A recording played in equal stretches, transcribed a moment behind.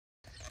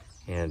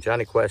And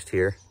Johnny Quest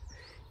here,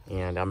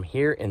 and I'm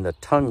here in the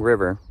Tongue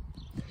River.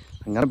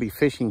 I'm gonna be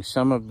fishing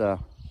some of the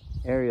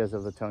areas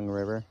of the Tongue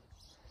River.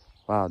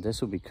 Wow, this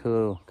would be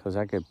cool because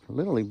I could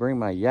literally bring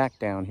my yak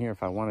down here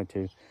if I wanted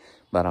to,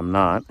 but I'm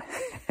not.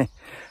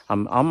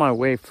 I'm on my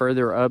way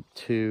further up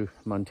to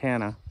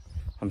Montana.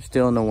 I'm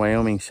still in the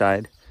Wyoming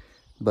side,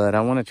 but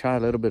I want to try a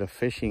little bit of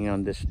fishing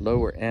on this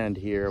lower end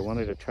here. I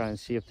wanted to try and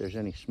see if there's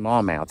any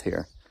smallmouth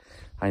here.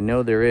 I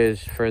know there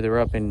is further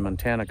up in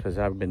Montana because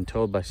I've been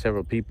told by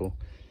several people,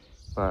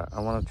 but I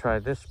want to try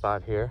this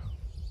spot here.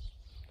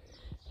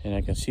 And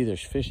I can see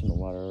there's fish in the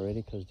water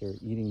already because they're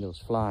eating those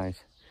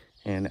flies.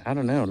 And I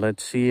don't know,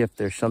 let's see if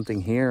there's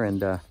something here,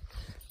 and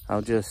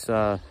I'll just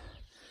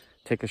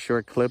take a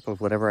short clip of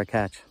whatever I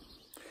catch.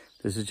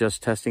 This is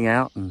just testing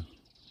out, and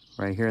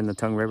right here in the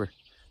Tongue River.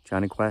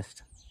 Johnny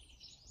Quest.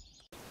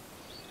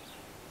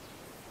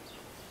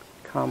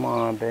 Come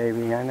on,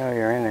 baby, I know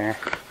you're in there.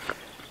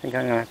 I think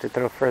I'm gonna have to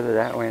throw further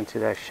that way into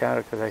that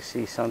shadow because I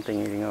see something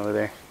eating over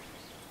there.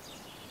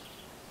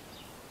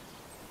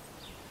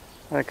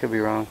 I could be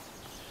wrong.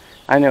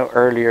 I know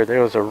earlier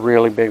there was a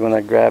really big one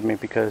that grabbed me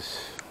because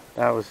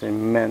that was an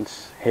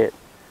immense hit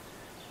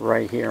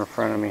right here in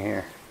front of me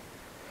here.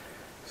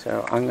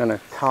 So I'm gonna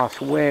toss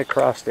way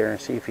across there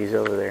and see if he's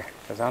over there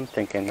because I'm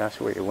thinking that's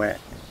where he went.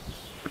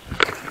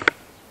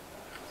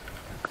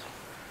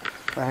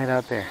 Right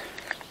out there.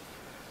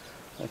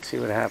 Let's see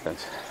what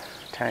happens.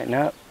 Tighten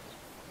up.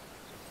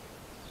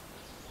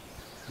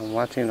 I'm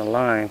watching the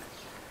line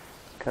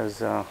because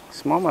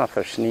smallmouth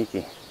are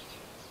sneaky.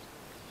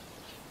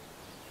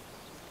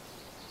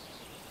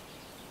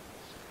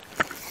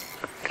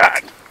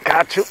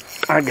 Got you.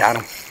 I got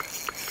him.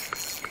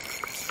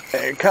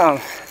 There he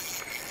comes.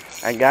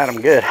 I got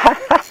him good.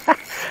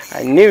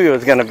 I knew he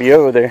was going to be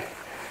over there.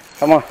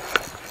 Come on.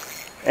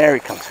 There he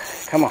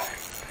comes. Come on.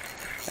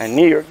 I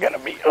knew you were going to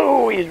be.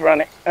 Oh, he's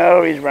running.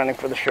 Oh, he's running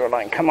for the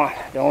shoreline. Come on.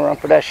 Don't run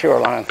for that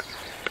shoreline.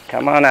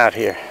 Come on out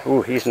here.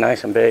 Ooh, he's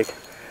nice and big.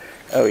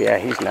 Oh, yeah,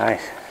 he's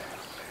nice.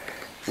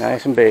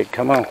 Nice and big.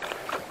 Come on.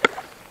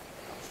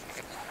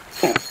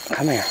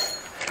 Come here.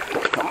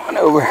 Come on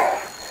over.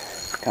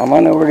 Come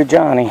on over to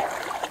Johnny.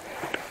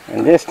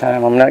 And this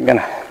time I'm not going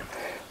to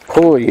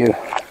pull you.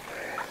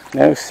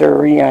 No,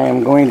 sirree, I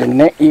am going to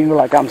net you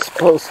like I'm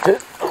supposed to.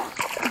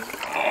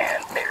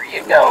 And there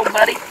you go,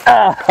 buddy.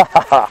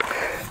 Ah,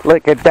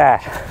 look at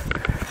that.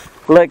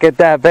 Look at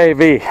that,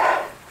 baby.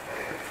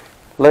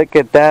 Look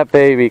at that,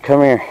 baby.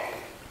 Come here.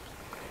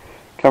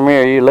 Come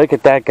here, you. Look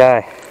at that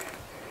guy.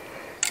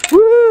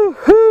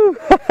 Woo-hoo!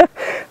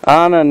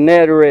 On a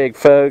Ned rig,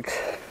 folks.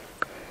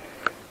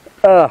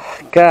 Oh,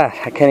 God.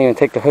 I can't even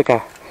take the hook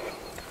out.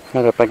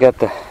 Hold up. I got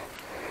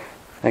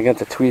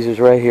the tweezers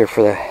right here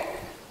for that.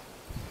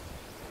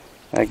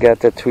 I got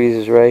the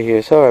tweezers right here.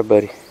 It's alright,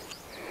 buddy.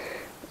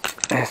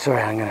 That's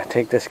alright. I'm going to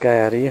take this guy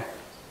out of you.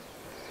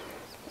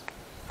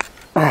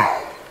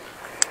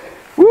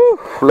 Woo!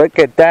 Look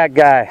at that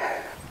guy.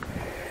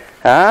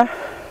 Huh?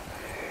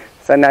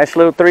 It's a nice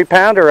little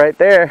 3-pounder right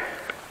there.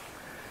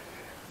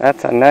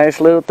 That's a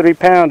nice little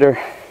 3-pounder.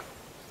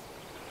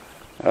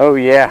 Oh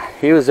yeah,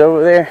 he was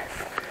over there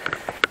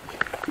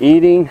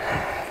eating.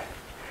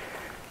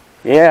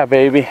 Yeah,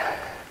 baby.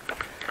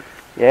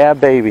 Yeah,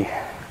 baby.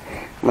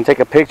 I'm gonna take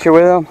a picture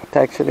with him. It's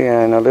actually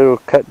in a little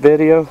cut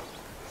video.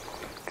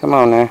 Come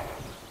on now.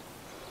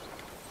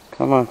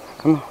 Come on,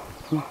 come on,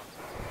 come on.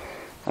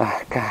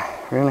 Ah, God,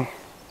 really?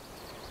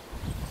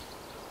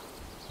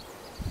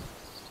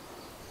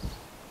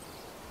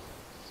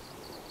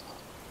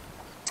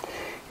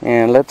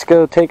 And let's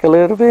go take a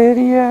little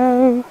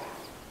video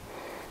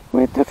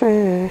with the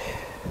fish.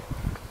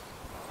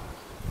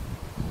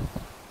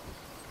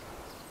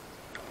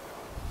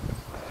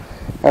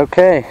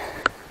 Okay.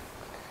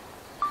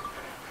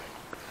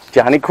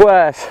 Johnny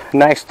Quest.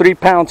 Nice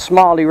 3-pound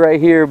smallie right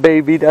here,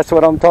 baby. That's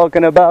what I'm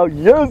talking about.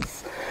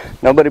 Yes!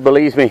 Nobody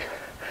believes me.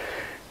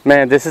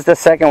 Man, this is the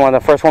second one. The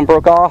first one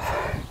broke off.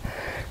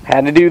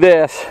 Had to do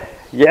this.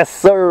 Yes,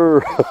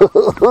 sir. I'm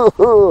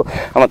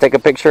going to take a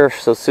picture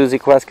so Susie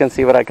Quest can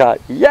see what I caught.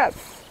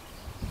 Yes!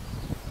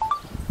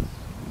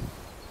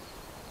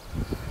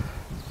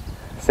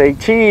 Say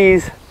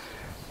cheese.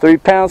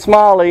 3-pound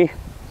smallie.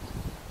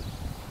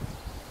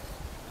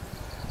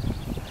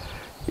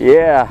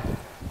 Yeah.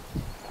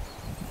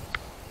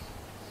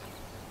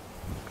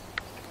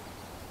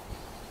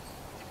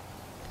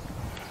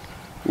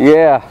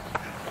 Yeah.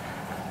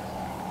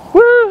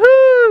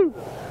 Woohoo!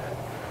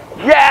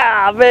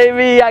 Yeah,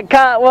 baby, I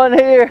caught one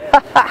here.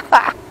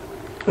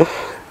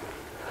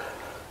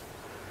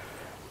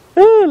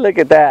 Ooh, look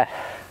at that.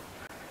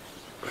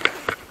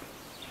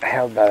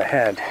 Held by the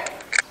head.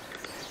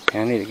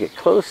 I need to get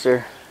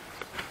closer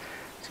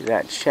to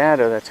that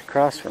shadow that's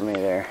across from me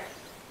there.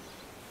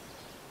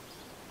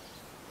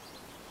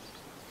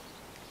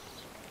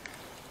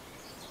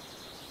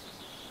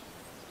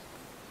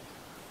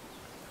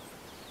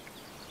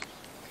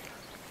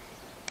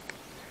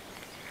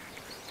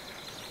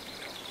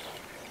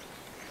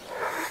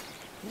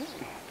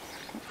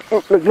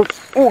 Oh, look, look.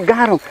 Oh,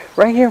 got him.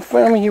 Right here in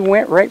front of me. He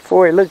went right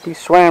for it. Look, he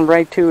swam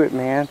right to it,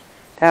 man.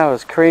 That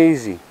was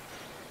crazy.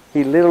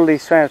 He literally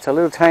swam. It's a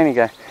little tiny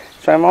guy.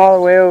 Swam all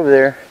the way over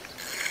there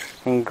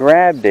and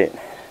grabbed it.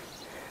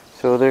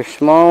 So there's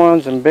small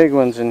ones and big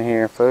ones in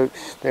here,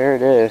 folks. There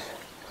it is.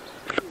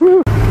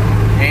 Woo.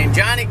 And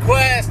Johnny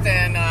Quest,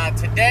 and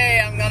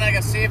today I'm gonna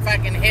go see if I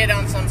can hit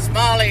on some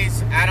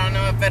smallies. I don't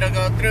know if it'll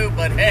go through,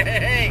 but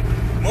hey,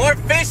 more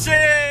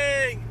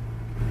fishing!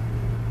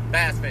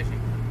 Bass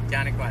fishing,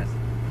 Johnny Quest.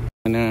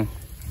 And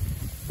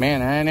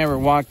man, I never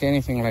walked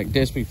anything like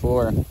this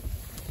before.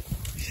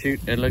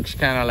 Shoot, it looks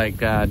kind of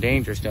like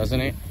dangerous, doesn't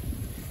it?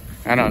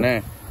 I don't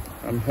know.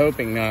 I'm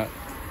hoping not.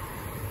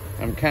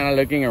 I'm kind of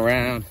looking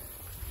around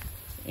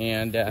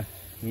and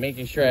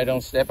making sure I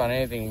don't step on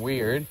anything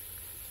weird.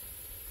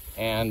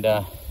 And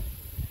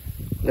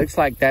looks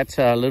like that's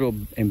a little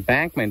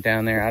embankment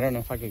down there. I don't know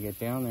if I could get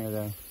down there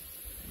though.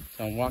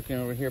 So I'm walking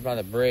over here by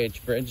the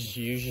bridge. Bridges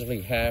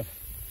usually have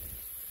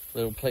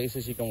little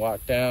places you can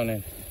walk down,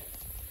 and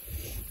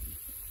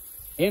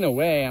in a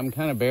way I'm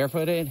kind of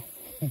barefooted.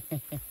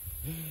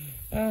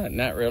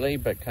 Not really,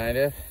 but kind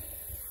of,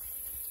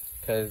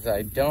 because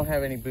I don't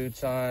have any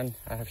boots on.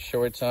 I have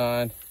shorts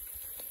on.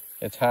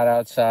 It's hot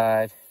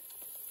outside,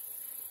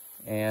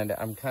 and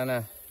I'm kind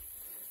of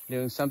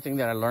doing something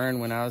that I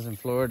learned when I was in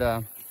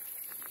Florida,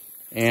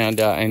 and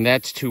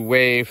that's to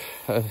wave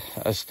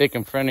a stick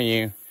in front of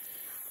you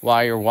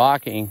while you're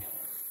walking,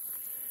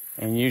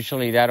 and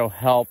usually that'll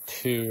help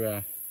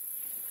to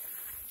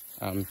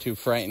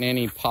frighten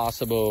any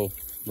possible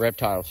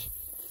reptiles.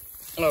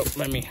 Oh,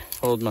 let me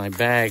hold my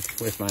bag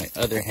with my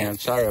other hand.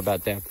 Sorry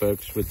about that,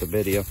 folks, with the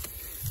video.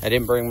 I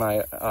didn't bring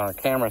my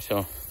camera,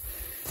 so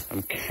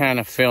I'm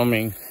kind of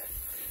filming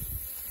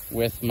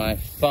with my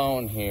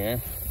phone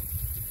here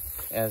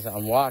as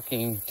I'm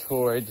walking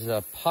towards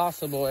a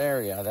possible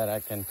area that I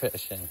can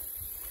fish in.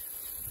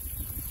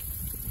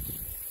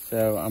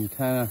 So I'm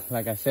kind of,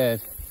 like I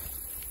said,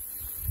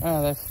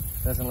 oh, that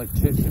doesn't look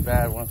too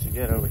bad once you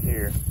get over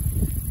here.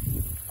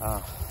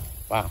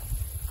 Wow.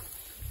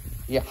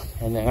 Yeah,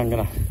 and then I'm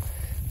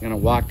gonna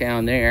walk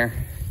down there,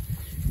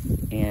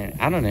 and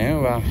I don't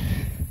know.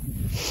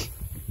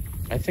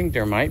 I think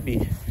there might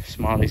be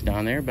smallies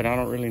down there, but I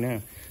don't really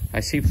know. I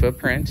see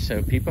footprints,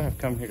 so people have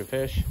come here to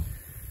fish.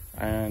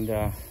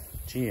 And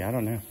gee, I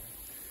don't know.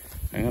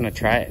 I'm gonna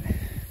try it.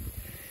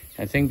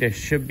 I think there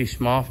should be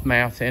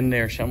smallmouth in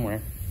there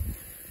somewhere.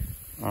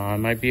 I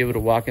might be able to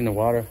walk in the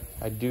water.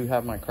 I do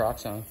have my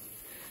Crocs on.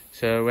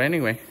 So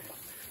anyway,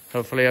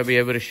 hopefully I'll be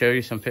able to show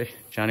you some fish.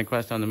 Johnny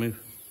Quest on the move.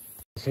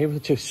 I was able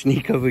to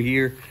sneak over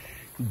here,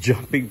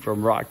 jumping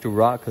from rock to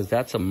rock, because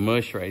that's a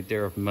mush right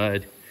there of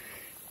mud.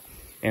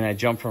 And I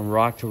jumped from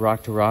rock to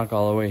rock to rock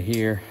all the way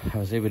here. I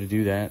was able to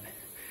do that.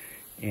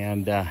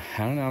 And I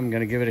don't know, I'm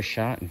gonna give it a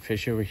shot and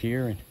fish over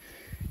here and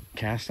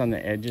cast on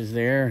the edges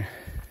there.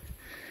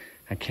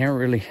 I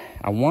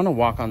wanna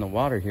walk on the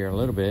water here a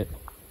little bit,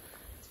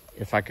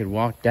 if I could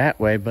walk that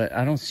way, but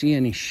I don't see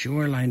any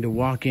shoreline to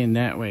walk in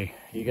that way.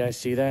 You guys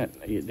see that?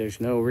 There's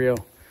no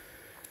real,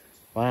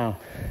 wow.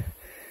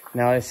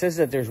 Now it says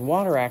that there's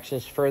water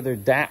access further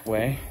that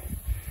way,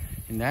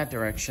 in that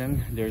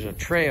direction. There's a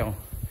trail.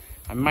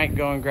 I might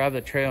go and grab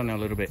the trail in a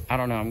little bit. I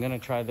don't know, I'm gonna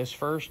try this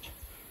first.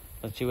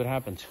 Let's see what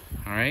happens.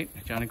 All right,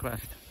 Johnny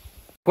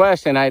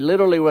Quest. And I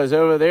literally was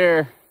over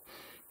there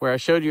where I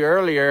showed you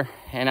earlier,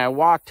 and I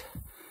walked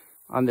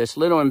on this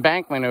little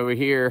embankment over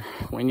here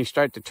when you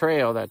start the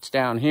trail that's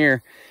down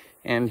here.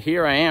 And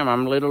here I am,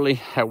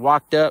 I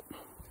walked up,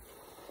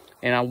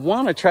 and I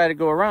want to try to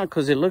go around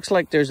because it looks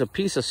like there's a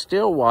piece of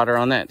still water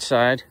on that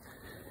side.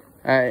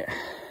 I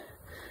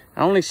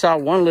only saw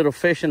one little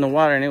fish in the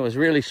water, and it was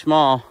really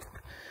small.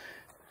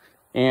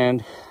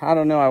 And I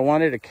don't know, I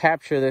wanted to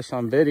capture this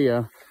on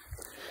video,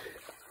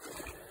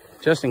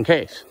 just in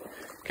case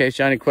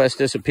Johnny Quest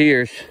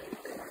disappears.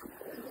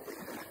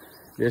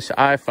 This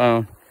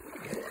iPhone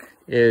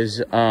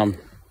is wow.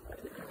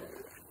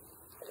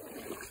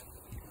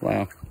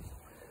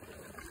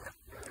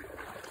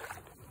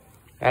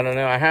 I don't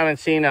know. I haven't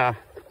seen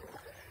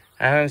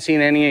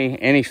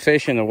any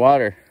fish in the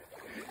water.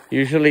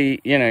 Usually,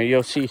 you know,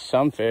 you'll see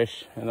some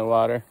fish in the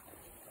water.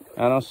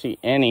 I don't see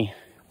any.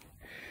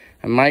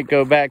 I might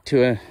go back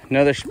to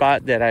another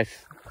spot that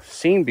I've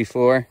seen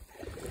before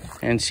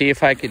and see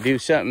if I could do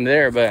something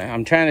there, but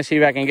I'm trying to see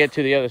if I can get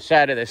to the other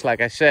side of this, like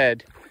I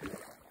said,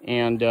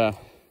 and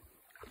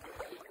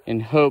in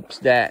hopes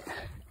that,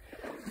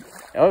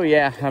 oh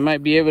yeah, I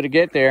might be able to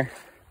get there,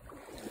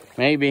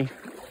 maybe.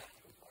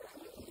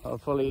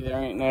 Hopefully there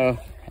ain't no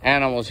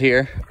animals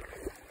here.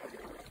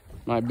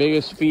 My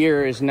biggest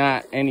fear is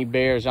not any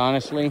bears,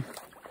 honestly.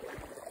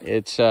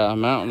 It's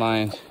mountain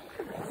lions.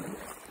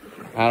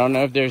 I don't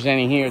know if there's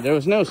any here. There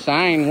was no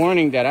sign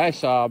warning that I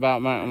saw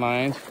about mountain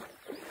lions.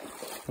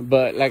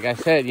 But like I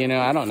said, you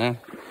know, I don't know.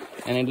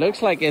 And it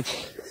looks like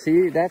it's,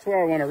 see, that's where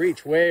I want to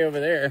reach, way over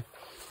there,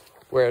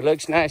 where it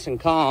looks nice and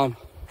calm.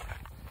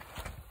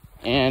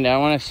 And I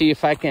want to see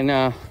if I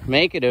can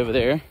make it over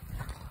there.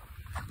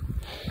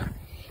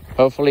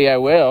 Hopefully I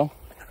will.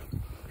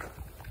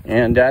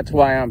 And that's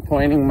why I'm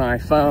pointing my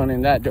phone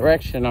in that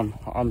direction. I'm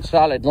on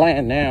solid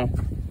land now.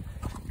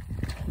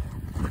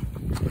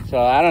 So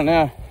I don't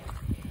know,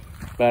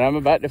 but I'm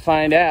about to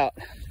find out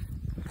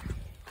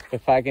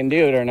if I can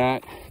do it or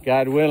not.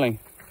 God willing,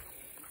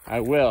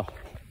 I will.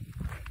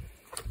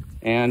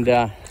 And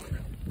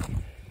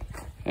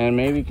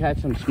maybe catch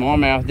some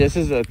smallmouth. This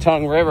is the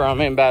Tongue River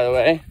I'm in, by the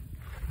way.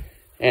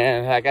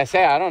 And like I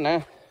said, I don't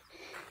know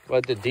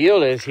what the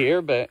deal is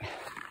here, but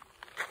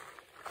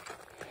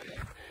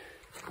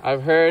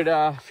I've heard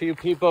a few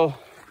people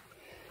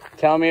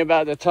tell me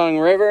about the Tongue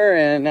River,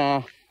 and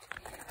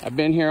I've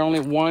been here only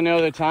one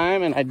other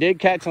time, and I did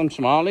catch some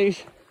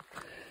smallies.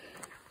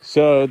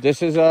 So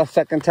this is the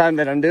second time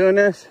that I'm doing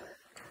this.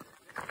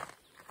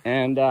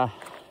 And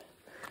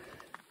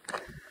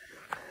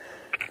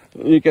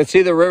you can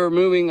see the river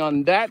moving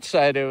on that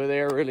side over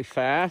there really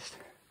fast.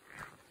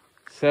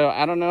 So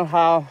I don't know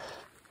how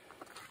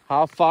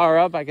far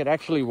up I could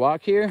actually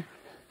walk here.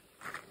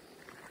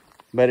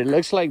 But it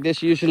looks like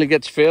this usually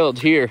gets filled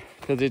here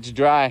because it's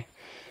dry.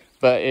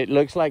 But it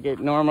looks like it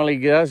normally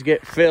does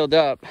get filled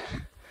up.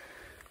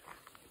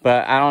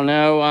 But I don't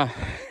know.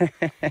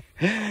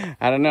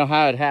 I don't know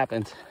how it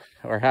happens,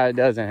 or how it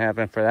doesn't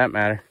happen for that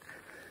matter.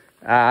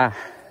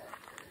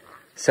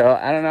 So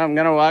I don't know. I'm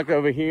gonna walk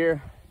over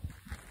here,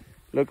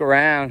 look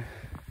around.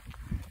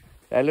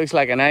 That looks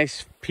like a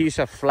nice piece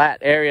of flat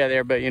area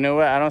there, but you know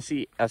what? I don't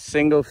see a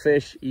single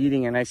fish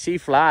eating, and I see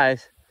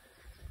flies,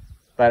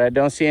 but I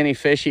don't see any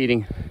fish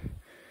eating.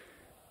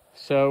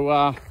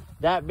 So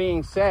that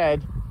being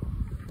said,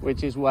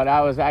 which is what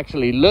I was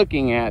actually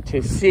looking at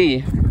to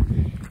see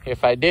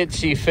if I did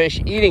see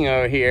fish eating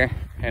over here,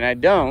 and I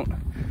don't.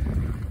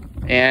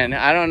 And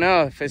I don't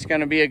know if it's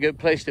gonna be a good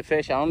place to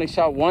fish. I only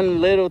saw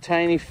one little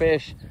tiny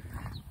fish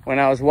when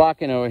I was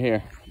walking over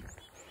here.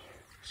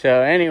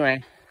 So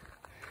anyway,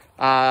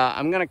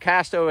 I'm gonna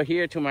cast over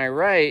here to my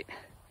right,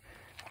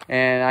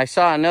 and I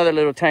saw another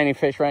little tiny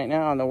fish right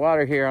now on the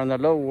water here on the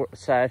low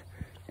side,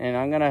 and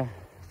I'm gonna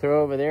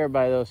throw over there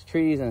by those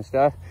trees and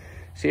stuff,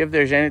 see if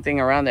there's anything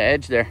around the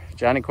edge there.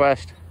 Johnny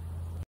Quest,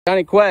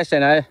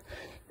 and I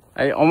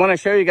want to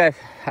show you guys.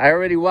 I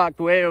already walked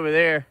way over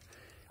there,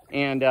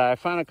 and I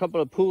found a couple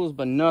of pools,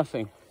 but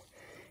nothing.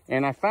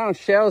 And I found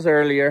shells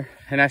earlier,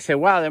 and I said,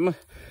 wow,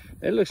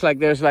 it looks like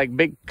there's like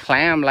big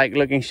clam-like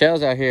looking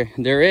shells out here.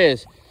 There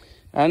is.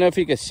 I don't know if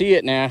you can see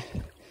it now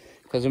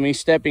because of me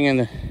stepping in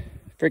the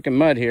freaking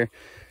mud here.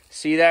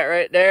 See that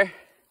right there?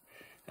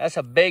 That's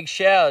a big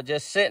shell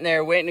just sitting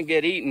there waiting to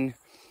get eaten.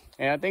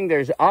 And I think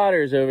there's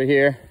otters over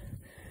here,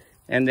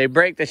 and they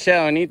break the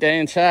shell and eat the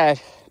inside.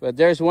 But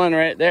there's one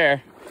right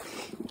there.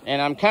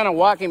 And I'm kind of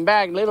walking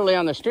back literally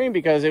on the stream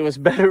because it was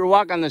better to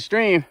walk on the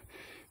stream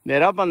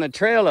than up on the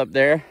trail up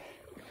there,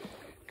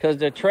 because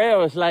the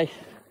trail is like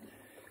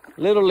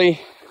literally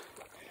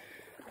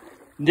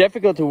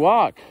difficult to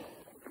walk.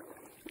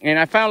 And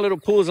I found little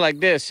pools like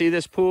this. See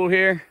this pool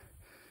here?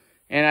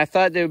 And I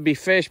thought there would be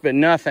fish, but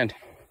nothing.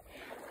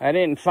 I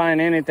didn't find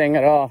anything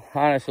at all,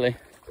 honestly.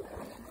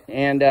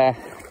 And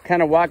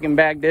kind of walking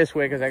back this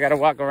way because I got to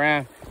walk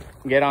around,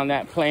 get on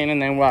that plane,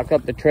 and then walk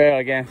up the trail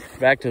again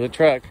back to the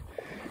truck.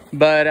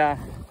 But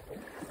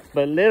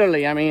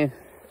literally, I mean,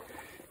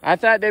 I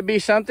thought there'd be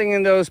something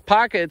in those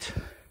pockets,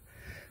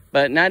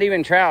 but not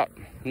even trout.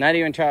 Not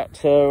even trout.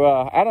 So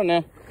I don't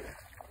know.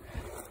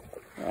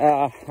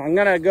 I'm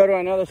gonna go to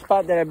another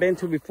spot that I've been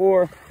to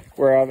before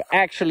where I've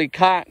actually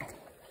caught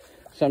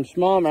some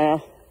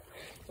smallmouth.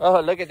 Oh,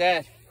 look at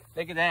that.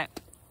 Look at that.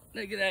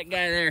 Look at that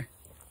guy there.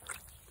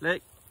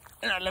 Look.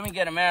 Let me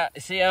get him out.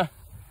 You see him?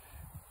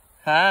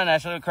 Huh?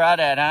 Nice little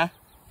crawdad, huh?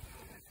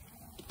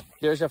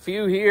 There's a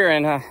few here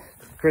and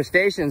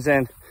crustaceans,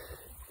 and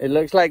it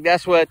looks like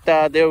that's what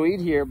they'll eat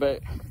here,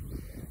 but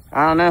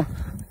I don't know.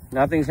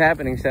 Nothing's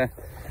happening, so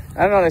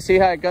I don't know. Let's see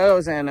how it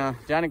goes. And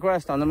Johnny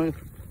Quest on the move.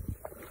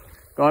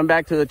 Going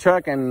back to the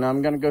truck, and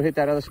I'm gonna go hit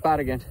that other spot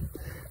again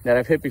that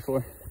I've hit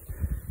before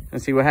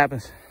and see what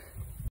happens.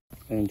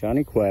 And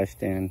Johnny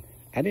Quest, and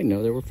I didn't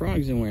know there were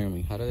frogs in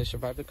Wyoming. How do they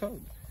survive the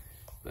cold?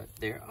 But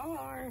there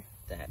are.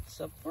 That's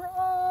a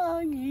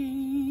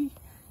froggy.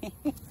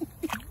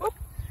 Oh,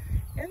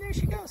 and there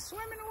she goes,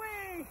 swimming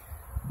away.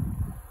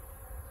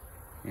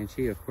 And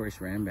she, of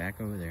course, ran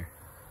back over there.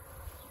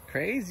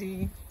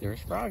 Crazy. There's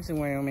frogs in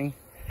Wyoming.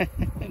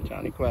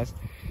 Johnny Quest,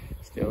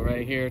 still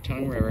right here,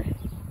 Tongue River.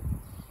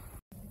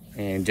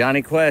 And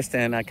Johnny Quest,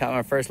 and I caught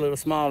my first little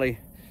smallie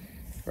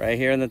right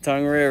here in the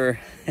Tongue River.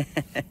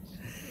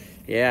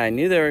 Yeah, I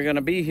knew they were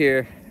gonna be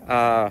here.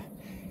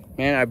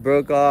 Man, I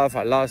broke off,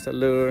 I lost the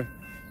lure.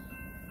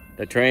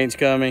 The train's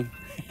coming.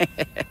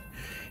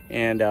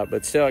 And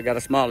but still I got a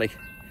smallie.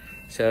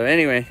 So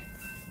anyway,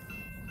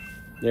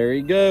 there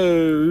he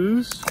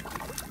goes.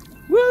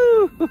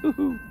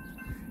 Woo!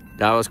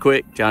 That was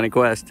quick, Johnny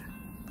Quest.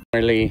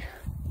 Really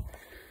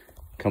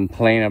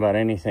complain about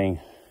anything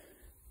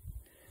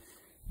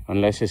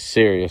unless it's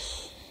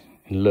serious.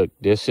 And look,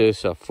 this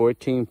is a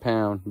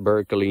 14-pound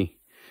Berkeley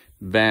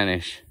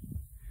Vanish,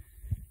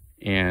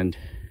 and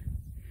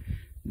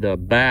the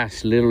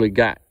bass literally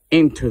got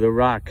into the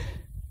rock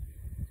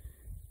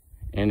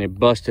and it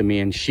busted me,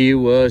 and she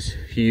was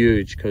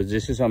huge because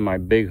this is on my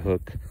big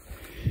hook.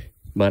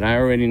 But I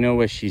already know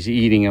what she's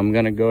eating. I'm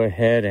gonna go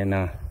ahead and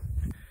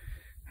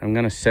I'm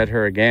gonna set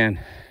her again.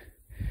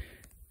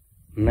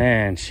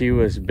 Man, she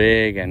was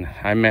big and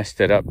I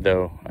messed it up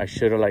though. I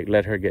should have like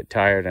let her get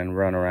tired and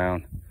run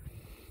around.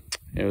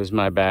 It was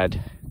my bad.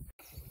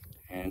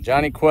 And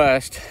Johnny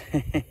Quest,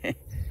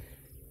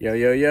 yo,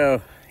 yo,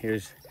 yo,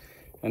 here's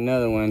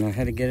another one. I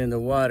had to get in the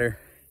water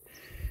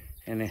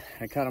and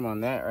I caught him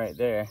on that right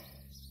there.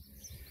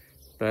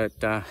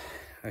 But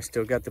I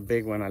still got the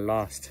big one I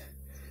lost.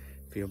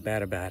 Feel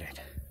bad about it.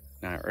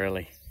 Not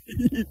really.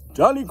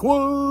 Johnny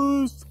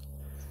Quest!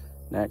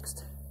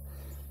 Next,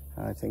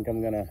 I think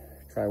I'm gonna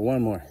try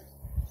one more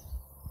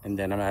and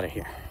then I'm out of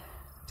here.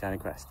 Johnny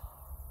Quest.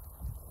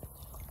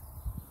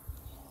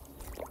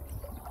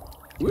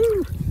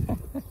 Woo!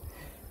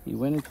 He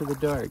went into the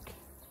dark.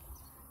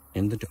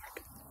 In the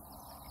dark.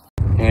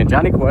 And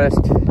Johnny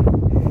Quest.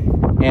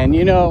 And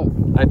you know,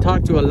 I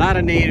talked to a lot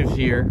of natives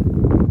here,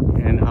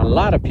 and a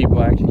lot of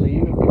people actually,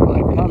 even people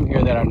that come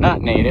here that are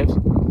not natives.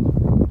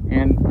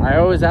 And I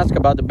always ask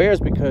about the bears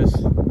because,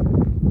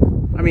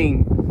 I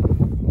mean,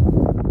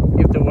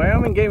 if the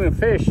Wyoming Game and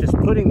Fish is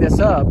putting this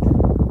up,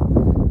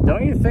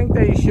 don't you think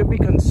they should be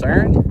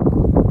concerned?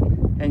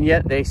 And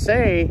yet they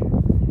say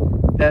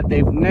that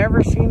they've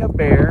never seen a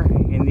bear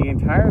in the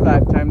entire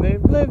lifetime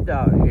they've lived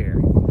out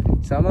here.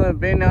 Some of them have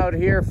been out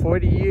here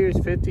 40 years,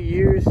 50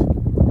 years,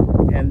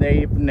 and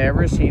they've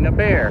never seen a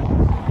bear.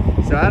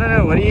 So I don't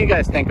know, what do you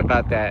guys think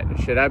about that?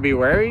 Should I be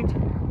worried?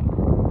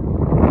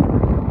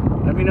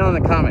 Let me know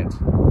in the comments.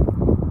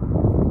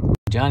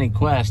 Johnny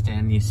Quest,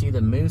 and you see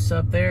the moose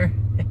up there?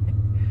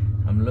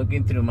 I'm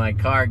looking through my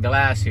car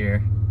glass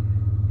here,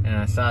 and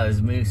I saw this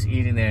moose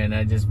eating there, and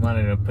I just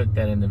wanted to put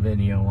that in the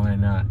video. Why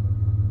not?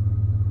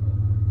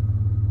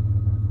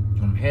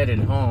 I'm headed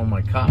home.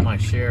 I caught my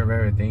share of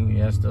everything.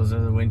 Yes, those are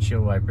the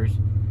windshield wipers,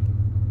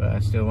 but I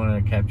still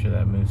wanted to capture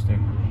that moose there.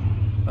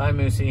 Bye,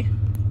 Moosey.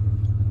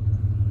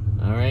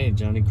 All right,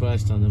 Johnny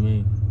Quest on the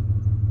move.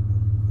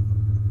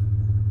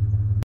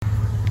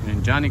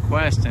 And Johnny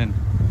Quest, and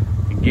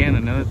again,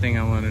 another thing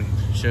I wanted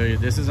to show you.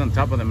 This is on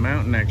top of the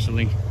mountain,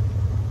 actually.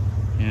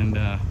 And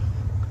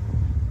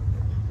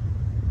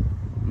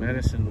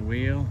Medicine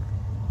Wheel,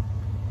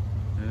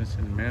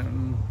 Medicine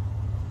Mountain.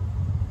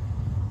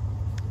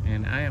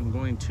 And I am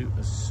going to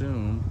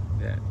assume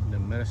that the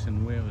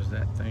Medicine Wheel is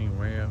that thing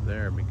way up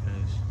there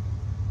because,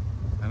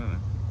 I don't know,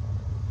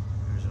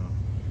 there's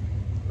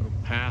a little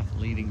path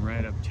leading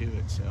right up to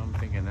it. So I'm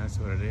thinking that's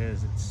what it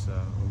is. It's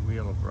a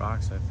wheel of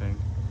rocks, I think.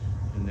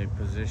 And they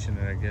position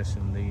it, I guess,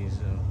 in these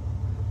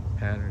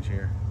patterns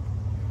here.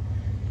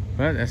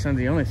 But that's not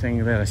the only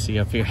thing that I see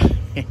up here.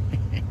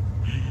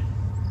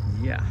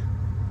 Yeah.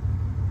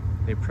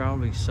 They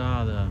probably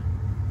saw the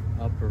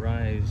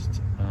uprised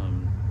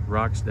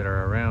rocks that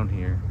are around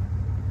here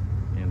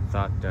and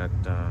thought that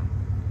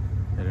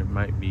that it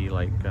might be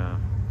like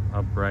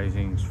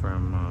uprisings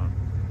from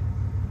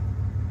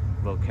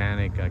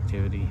volcanic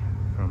activity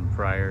from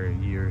prior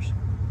years.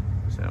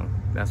 So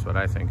that's what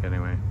I think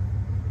anyway.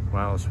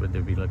 Why else would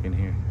they be looking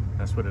here?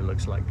 That's what it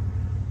looks like.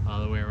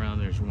 All the way around,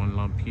 there's one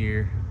lump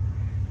here,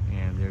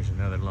 and there's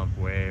another lump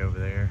way over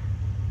there.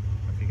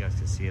 I don't know if you guys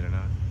can see it or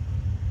not.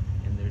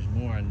 And there's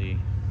more on the,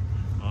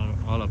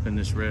 all up in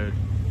this road,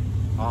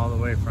 all the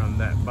way from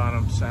that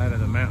bottom side of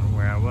the mountain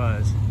where I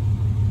was,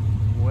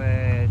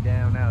 way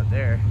down out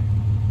there,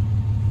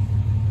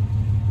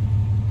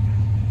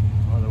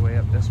 all the way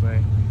up this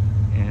way.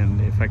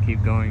 And if I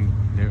keep going,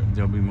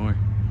 there'll be more.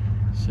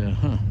 So,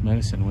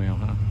 Medicine Wheel,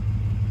 huh?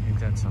 Ain't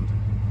that something?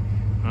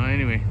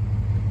 Anyway,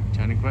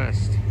 Johnny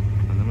Quest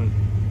on the move.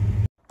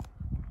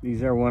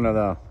 These are one of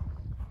the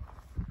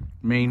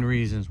main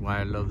reasons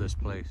why I love this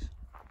place.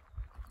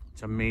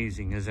 It's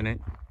amazing, isn't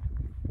it?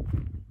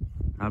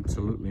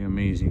 Absolutely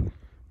amazing.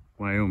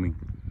 Wyoming,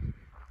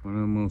 one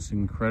of the most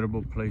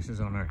incredible places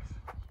on earth,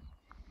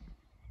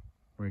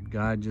 where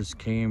God just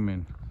came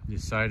and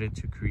decided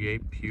to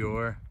create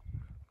pure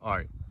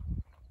art.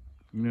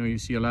 You know, you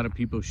see a lot of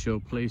people show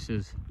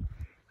places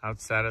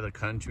outside of the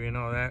country and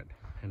all that,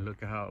 and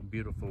look at how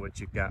beautiful what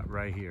you got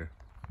right here.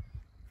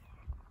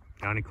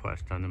 Johnny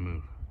Quest on the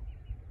move.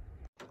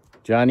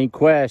 Johnny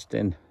Quest,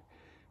 and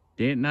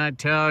didn't I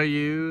tell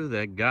you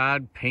that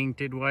God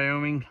painted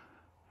Wyoming?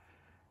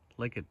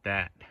 Look at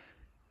that.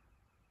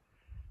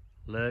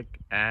 Look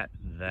at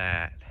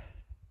that.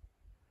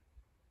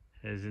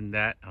 Isn't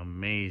that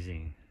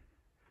amazing?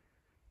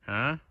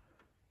 Huh?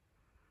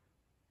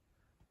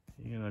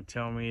 You're gonna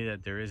tell me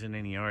that there isn't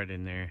any art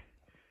in there?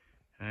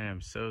 I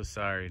am so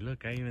sorry.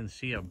 Look, I even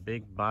see a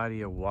big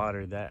body of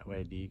water that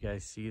way. Do you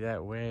guys see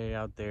that? Way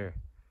out there.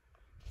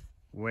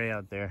 Way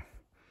out there.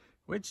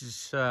 Which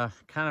is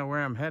kind of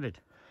where I'm headed.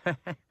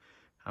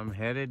 I'm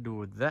headed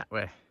that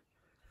way.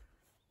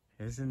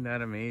 Isn't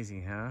that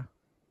amazing, huh?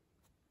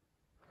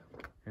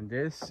 And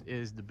this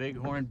is the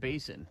Bighorn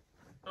Basin.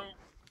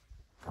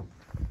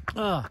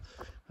 Oh,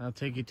 I'll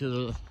take you to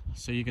the,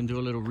 so you can do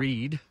a little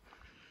read.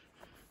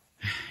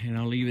 And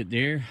I'll leave it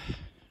there.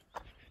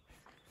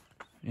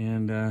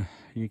 And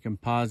you can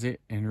pause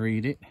it and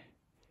read it.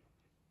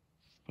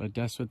 But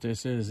that's what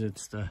this is.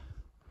 It's the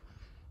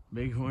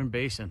Bighorn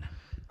Basin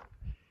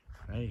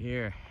right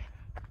here.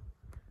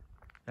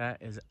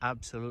 That is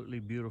absolutely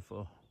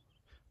beautiful.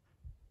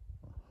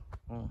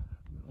 Well,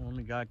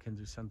 only God can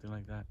do something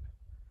like that.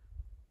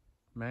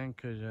 Man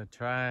could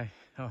try,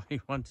 oh,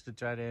 he wants to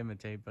try to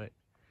imitate, but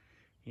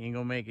he ain't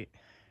gonna make it.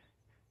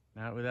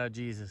 Not without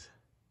Jesus.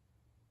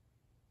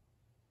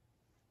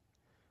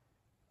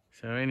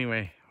 So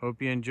anyway,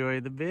 hope you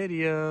enjoyed the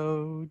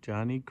video.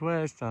 Johnny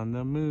Quest on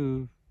the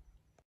move.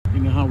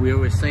 You know how we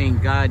always say in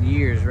God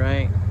years,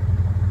 right?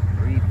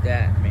 Read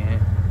that, man.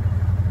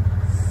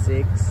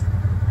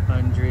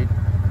 600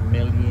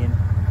 million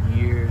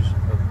years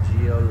of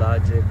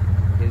geologic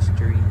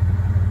history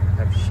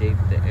have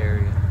shaped the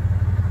area.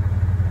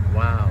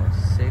 Wow,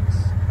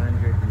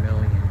 600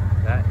 million.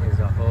 That is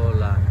a whole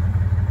lot.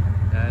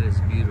 That is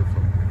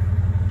beautiful.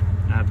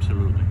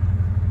 Absolutely.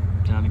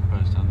 Johnny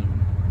Quest on the move.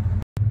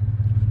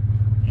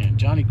 And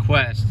Johnny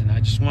Quest, and I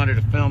just wanted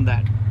to film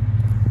that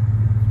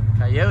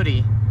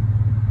coyote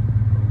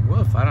or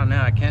wolf. I don't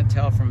know. I can't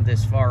tell from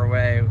this far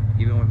away,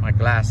 even with my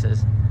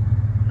glasses.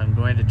 I'm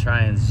going to try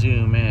and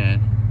zoom in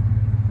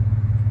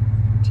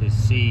to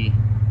see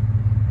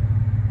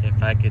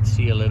if I could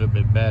see a little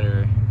bit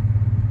better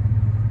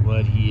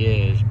what he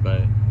is.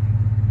 But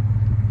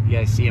you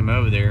guys see him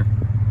over there.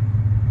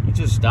 He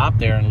just stopped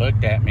there and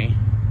looked at me.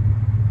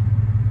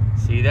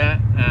 See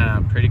that?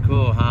 Pretty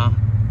cool, huh?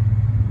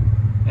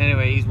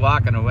 Anyway, he's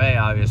walking away,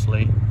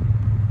 obviously.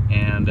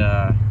 And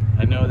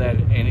I know that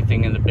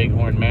anything in the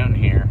Bighorn Mountain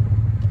here,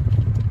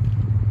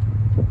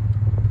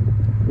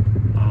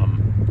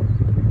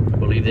 I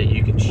believe that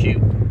you can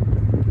shoot.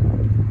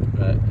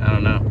 But I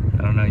don't know.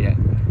 I don't know yet.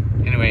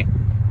 Anyway,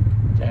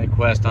 Johnny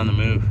Quest on the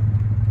move.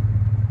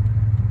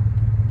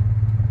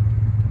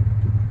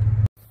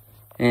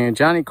 And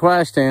Johnny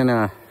Quest, and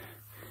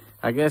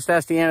I guess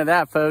that's the end of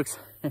that, folks.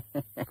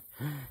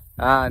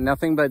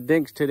 Nothing but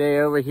dinks today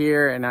over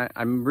here, and I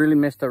really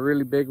missed a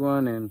really big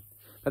one,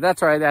 but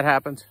that's all right. That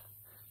happens.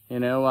 You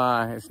know,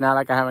 it's not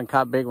like I haven't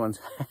caught big ones.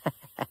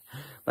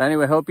 But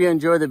anyway, hope you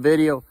enjoyed the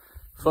video,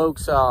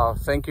 folks.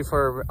 Thank you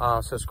for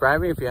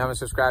subscribing. If you haven't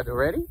subscribed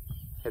already,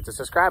 hit the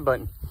subscribe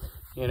button.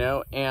 You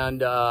know,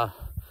 and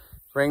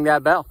ring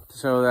that bell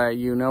so that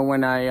you know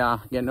when I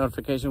get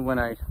notification when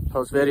I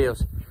post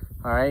videos.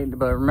 All right,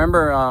 but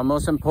remember,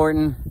 most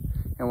important,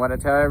 and what I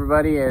tell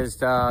everybody is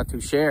to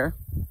share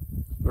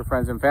with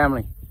friends and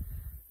family.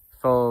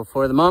 So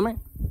for the moment,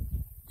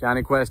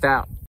 Johnny Quest out.